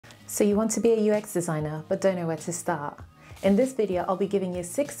So you want to be a UX designer but don't know where to start? In this video, I'll be giving you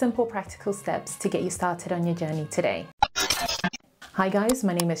 6 simple practical steps to get you started on your journey today. Hi guys,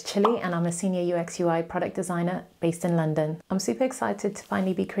 my name is Chili and I'm a senior UX UI product designer based in London. I'm super excited to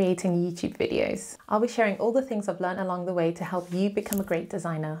finally be creating YouTube videos. I'll be sharing all the things I've learned along the way to help you become a great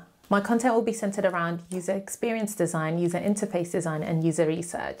designer. My content will be centered around user experience design, user interface design, and user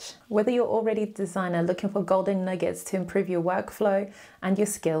research. Whether you're already a designer looking for golden nuggets to improve your workflow and your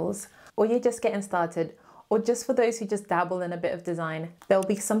skills, or you're just getting started, or just for those who just dabble in a bit of design, there'll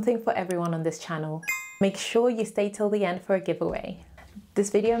be something for everyone on this channel. Make sure you stay till the end for a giveaway. This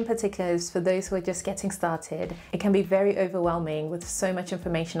video in particular is for those who are just getting started. It can be very overwhelming with so much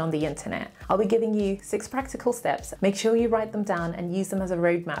information on the internet. I'll be giving you 6 practical steps. Make sure you write them down and use them as a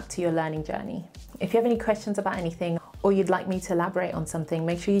roadmap to your learning journey. If you have any questions about anything or you'd like me to elaborate on something,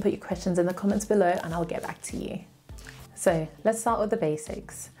 make sure you put your questions in the comments below and I'll get back to you. So let's start with the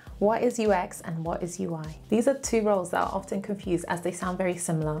basics. What is UX and what is UI? These are 2 roles that are often confused as they sound very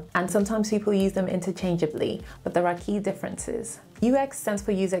similar, and sometimes people use them interchangeably, but there are key differences. UX stands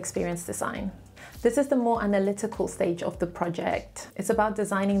for user experience design. This is the more analytical stage of the project. It's about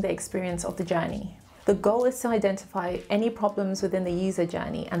designing the experience of the journey. The goal is to identify any problems within the user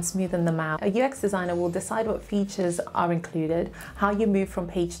journey and smoothen them out. A UX designer will decide what features are included, how you move from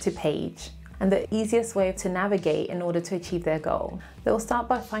page to page, and the easiest way to navigate in order to achieve their goal. They'll start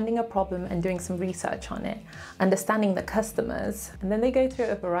by finding a problem and doing some research on it, understanding the customers, and then they go through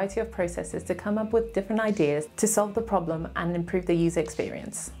a variety of processes to come up with different ideas to solve the problem and improve the user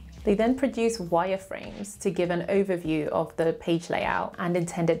experience. They then produce wireframes to give an overview of the page layout and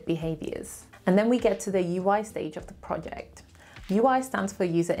intended behaviors. And then we get to the UI stage of the project. UI stands for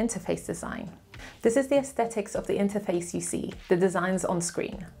user interface design. This is the aesthetics of the interface you see, the designs on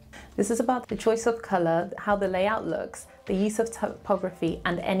screen. This is about the choice of color, how the layout looks, the use of typography,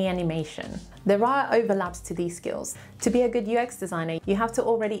 and any animation. There are overlaps to these skills. To be a good UX designer, you have to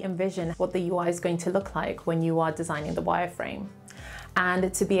already envision what the UI is going to look like when you are designing the wireframe.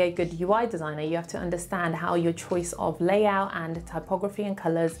 And to be a good UI designer, you have to understand how your choice of layout and typography and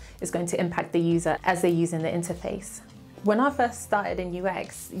colors is going to impact the user as they're using the interface. When I first started in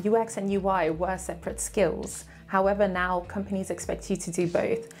UX and UI were separate skills. However, now companies expect you to do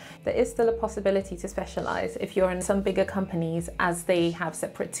both. There is still a possibility to specialize if you're in some bigger companies, as they have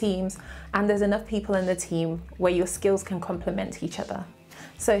separate teams and there's enough people in the team where your skills can complement each other.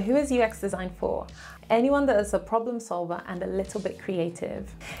 So who is UX design for? Anyone that is a problem solver and a little bit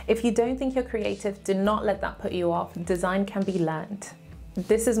creative. If you don't think you're creative, do not let that put you off. Design can be learned.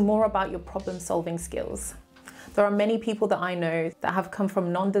 This is more about your problem solving skills. There are many people that I know that have come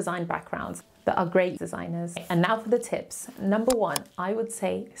from non-design backgrounds that are great designers. And now for the tips. Number 1, I would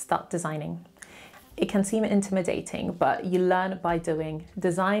say start designing. It can seem intimidating, but you learn by doing.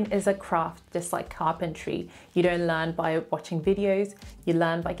 Design is a craft, just like carpentry. You don't learn by watching videos, you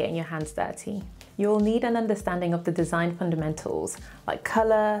learn by getting your hands dirty. You'll need an understanding of the design fundamentals, like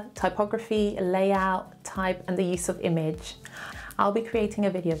color, typography, layout, type, and the use of image. I'll be creating a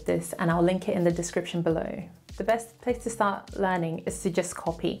video of this and I'll link it in the description below. The best place to start learning is to just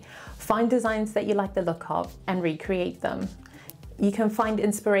copy. Find designs that you like the look of and recreate them. You can find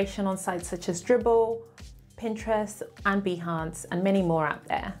inspiration on sites such as Dribbble, Pinterest, and Behance, and many more out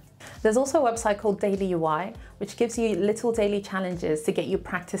there. There's also a website called Daily UI, which gives you little daily challenges to get you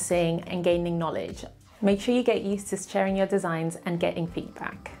practicing and gaining knowledge. Make sure you get used to sharing your designs and getting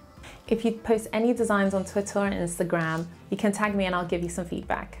feedback. If you post any designs on Twitter or Instagram, you can tag me and I'll give you some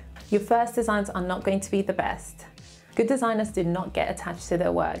feedback. Your first designs are not going to be the best. Good designers do not get attached to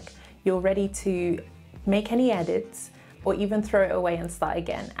their work. You're ready to make any edits or even throw it away and start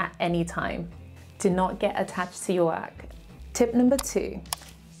again at any time. Do not get attached to your work. Tip number 2,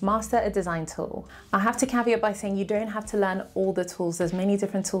 master a design tool. I have to caveat by saying you don't have to learn all the tools. There's many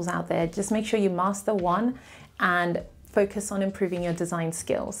different tools out there. Just make sure you master one and focus on improving your design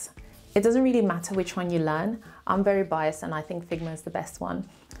skills. It doesn't really matter which one you learn. I'm very biased and I think Figma is the best one.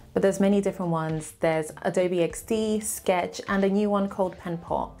 But there's many different ones. There's Adobe XD, Sketch, and a new one called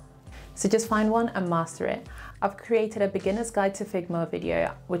Penpot. So just find one and master it. I've created a beginner's guide to Figma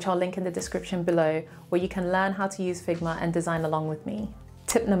video, which I'll link in the description below, where you can learn how to use Figma and design along with me.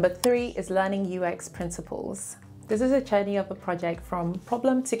 Tip number 3 is learning UX principles. This is a journey of a project from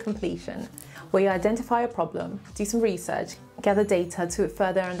problem to completion, where you identify a problem, do some research, gather data to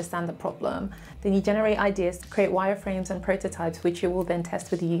further understand the problem, then you generate ideas to create wireframes and prototypes which you will then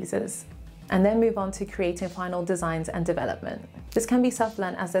test with users, and then move on to creating final designs and development. This can be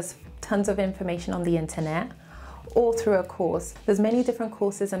self-learned as there's tons of information on the internet, or through a course. There's many different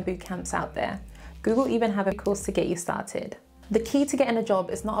courses and boot camps out there. Google even have a course to get you started. The key to getting a job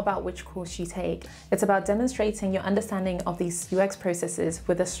is not about which course you take. It's about demonstrating your understanding of these UX processes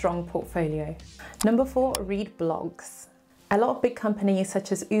with a strong portfolio. Number 4, read blogs. A lot of big companies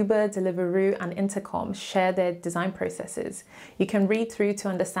such as Uber, Deliveroo and Intercom share their design processes. You can read through to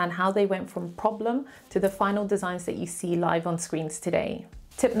understand how they went from problem to the final designs that you see live on screens today.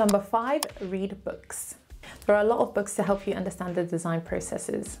 Tip number 5, read books. There are a lot of books to help you understand the design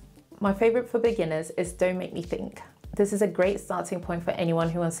processes. My favorite for beginners is Don't Make Me Think. This is a great starting point for anyone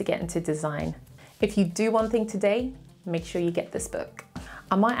who wants to get into design. If you do one thing today, make sure you get this book.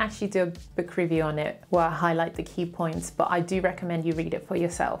 I might actually do a book review on it where I highlight the key points, but I do recommend you read it for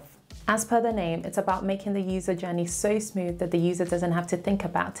yourself. As per the name, it's about making the user journey so smooth that the user doesn't have to think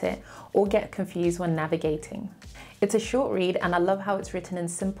about it or get confused when navigating. It's a short read and I love how it's written in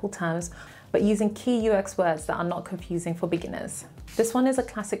simple terms, but using key UX words that are not confusing for beginners. This one is a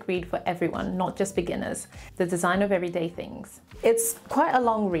classic read for everyone, not just beginners. The design of everyday things. It's quite a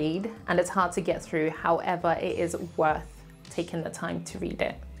long read and it's hard to get through, however, it is worth taking the time to read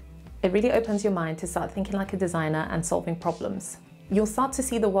it. It really opens your mind to start thinking like a designer and solving problems. You'll start to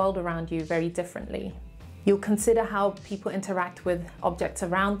see the world around you very differently. You'll consider how people interact with objects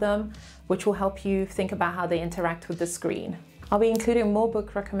around them, which will help you think about how they interact with the screen. I'll be including more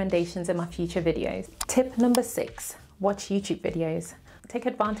book recommendations in my future videos. Tip number 6, watch YouTube videos. Take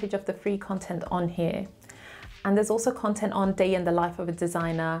advantage of the free content on here. And there's also content on day in the life of a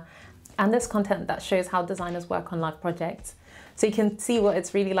designer, and there's content that shows how designers work on live projects. So you can see what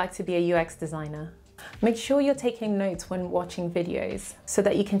it's really like to be a UX designer. Make sure you're taking notes when watching videos so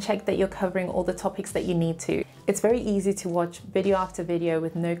that you can check that you're covering all the topics that you need to. It's very easy to watch video after video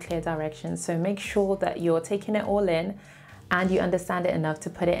with no clear direction, so make sure that you're taking it all in and you understand it enough to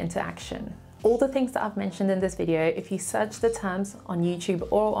put it into action. All the things that I've mentioned in this video, if you search the terms on YouTube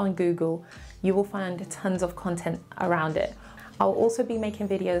or on Google, you will find tons of content around it. I'll also be making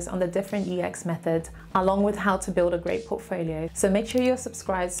videos on the different UX methods, along with how to build a great portfolio. So make sure you're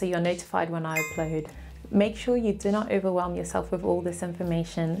subscribed so you're notified when I upload. Make sure you do not overwhelm yourself with all this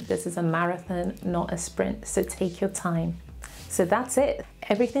information. This is a marathon, not a sprint, so take your time. So that's it.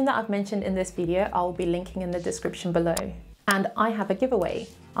 Everything that I've mentioned in this video, I'll be linking in the description below. And I have a giveaway.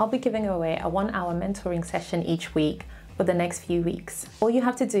 I'll be giving away a 1-hour mentoring session each week for the next few weeks. All you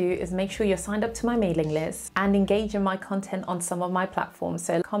have to do is make sure you're signed up to my mailing list and engage in my content on some of my platforms.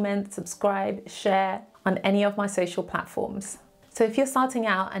 So comment, subscribe, share on any of my social platforms. So if you're starting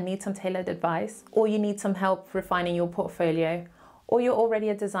out and need some tailored advice, or you need some help refining your portfolio, or you're already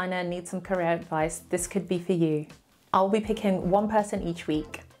a designer and need some career advice, this could be for you. I'll be picking one person each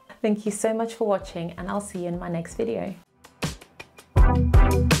week. Thank you so much for watching, and I'll see you in my next video.